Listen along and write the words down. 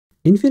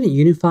Infinite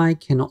Unify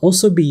can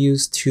also be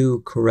used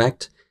to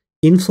correct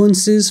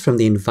influences from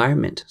the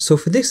environment. So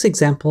for this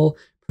example,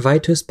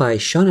 provided to us by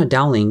Seana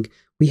Dowling,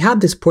 we have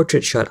this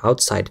portrait shot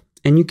outside,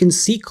 and you can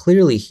see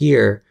clearly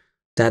here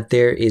that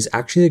there is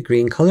actually a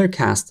green color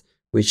cast,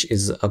 which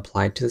is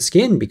applied to the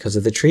skin because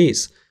of the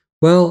trees.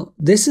 Well,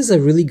 this is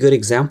a really good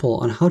example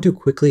on how to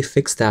quickly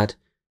fix that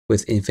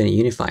with Infinite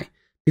Unify.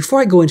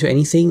 Before I go into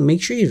anything,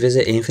 make sure you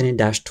visit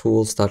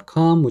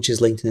infinite-tools.com, which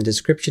is linked in the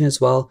description as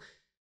well,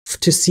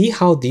 to see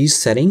how these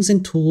settings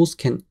and tools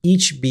can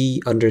each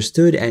be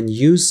understood and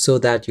used so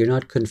that you're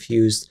not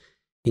confused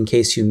in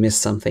case you miss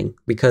something,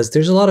 because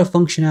there's a lot of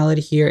functionality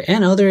here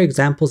and other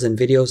examples and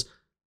videos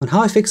on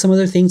how I fix some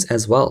other things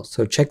as well.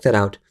 So check that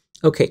out.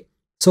 Okay,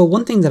 so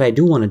one thing that I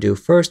do want to do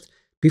first,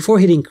 before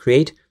hitting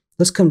create,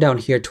 let's come down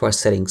here to our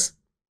settings.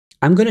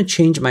 I'm going to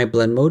change my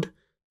blend mode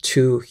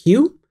to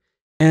hue.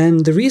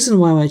 And the reason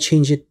why I want to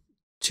change it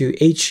to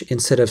H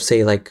instead of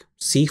say like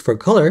C for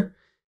color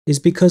is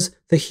because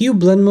the hue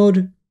blend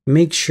mode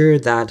makes sure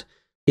that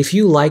if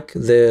you like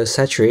the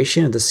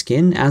saturation of the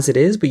skin as it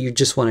is, but you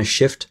just want to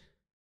shift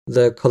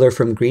the color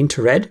from green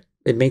to red,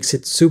 it makes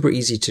it super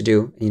easy to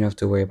do, and you don't have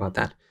to worry about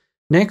that.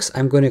 Next,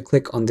 I'm going to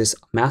click on this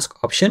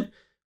mask option,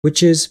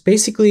 which is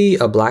basically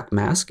a black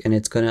mask, and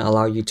it's going to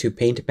allow you to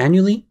paint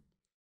manually.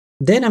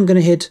 Then I'm going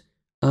to hit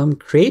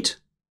create,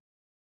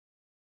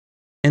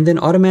 and then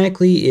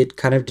automatically it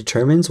kind of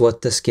determines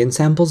what the skin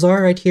samples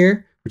are right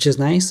here, which is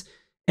nice.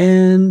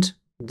 And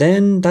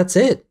then that's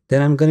it.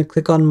 Then I'm going to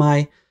click on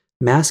my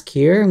mask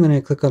here. I'm going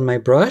to click on my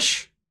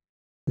brush.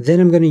 Then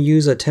I'm going to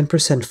use a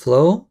 10%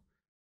 flow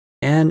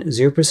and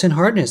 0%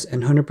 hardness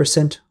and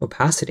 100%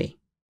 opacity.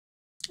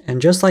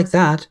 And just like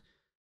that,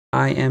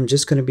 I am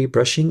just going to be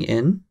brushing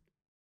in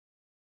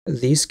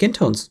these skin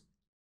tones.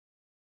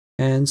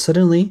 And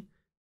suddenly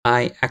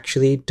I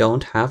actually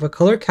don't have a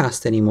color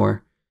cast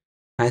anymore.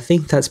 I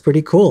think that's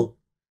pretty cool.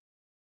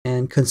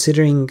 And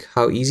considering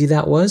how easy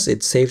that was,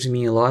 it saved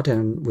me a lot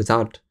and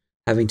without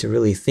having to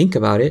really think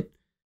about it,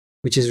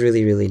 which is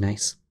really, really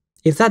nice.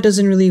 If that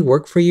doesn't really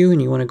work for you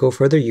and you want to go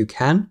further, you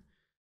can.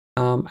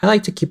 I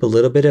like to keep a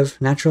little bit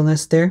of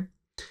naturalness there.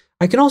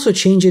 I can also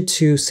change it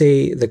to,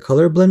 say, the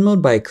color blend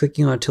mode by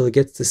clicking on it until it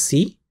gets to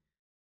C,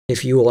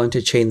 if you want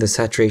to change the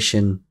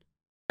saturation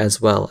as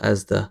well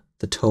as the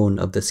tone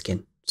of the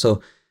skin.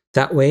 So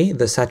that way,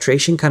 the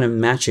saturation kind of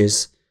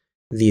matches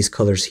these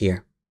colors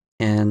here.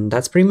 And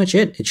that's pretty much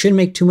it. It shouldn't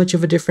make too much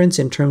of a difference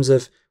in terms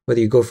of whether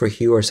you go for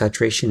hue or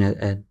saturation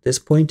at this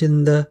point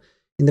in the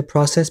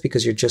process,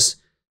 because you're just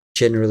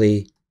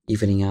generally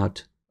evening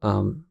out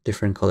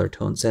different color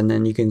tones. And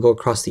then you can go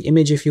across the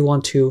image if you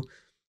want to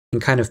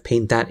and kind of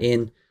paint that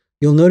in.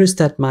 You'll notice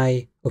that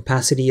my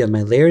opacity of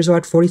my layers are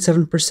at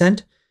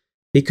 47%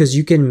 because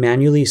you can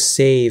manually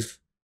save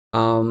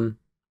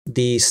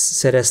the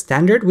set as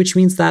standard, which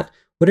means that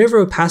whatever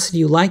opacity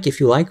you like, if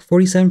you like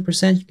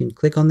 47%, you can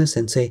click on this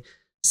and say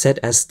set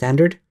as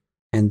standard,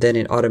 and then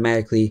it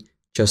automatically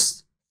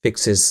just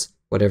fixes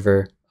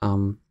whatever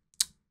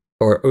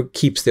or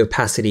keeps the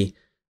opacity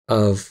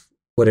of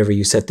whatever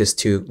you set this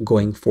to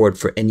going forward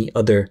for any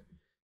other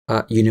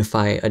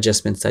Unify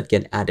adjustments that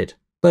get added.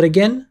 But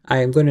again,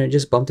 I'm going to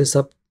just bump this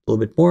up a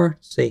little bit more,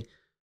 say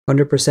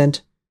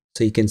 100%,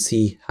 so you can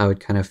see how it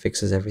kind of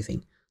fixes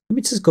everything. Let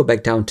me just go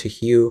back down to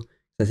hue.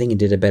 I think it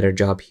did a better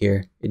job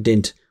here. It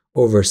didn't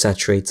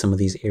oversaturate some of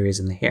these areas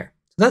in the hair.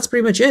 So that's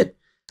pretty much it.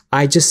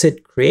 I just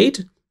hit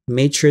create,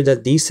 made sure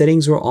that these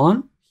settings were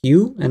on,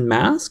 hue and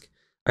mask.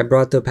 I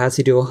brought the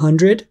opacity to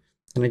 100,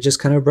 and I just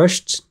kind of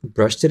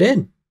brushed it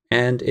in,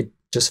 and it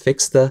just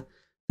fixed the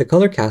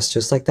color cast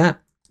just like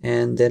that.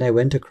 And then I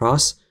went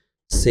across,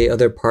 say,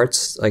 other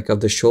parts like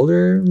of the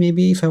shoulder,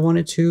 maybe if I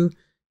wanted to,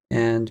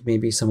 and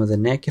maybe some of the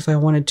neck if I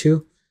wanted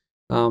to.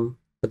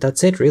 But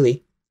that's it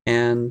really.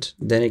 And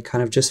then it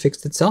kind of just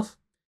fixed itself.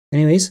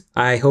 Anyways,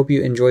 I hope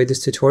you enjoyed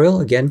this tutorial.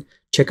 Again,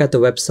 check out the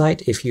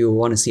website if you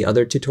want to see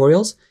other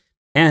tutorials.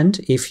 And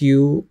if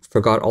you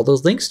forgot all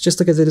those links, just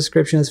look at the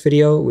description of this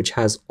video, which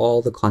has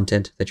all the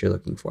content that you're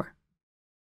looking for.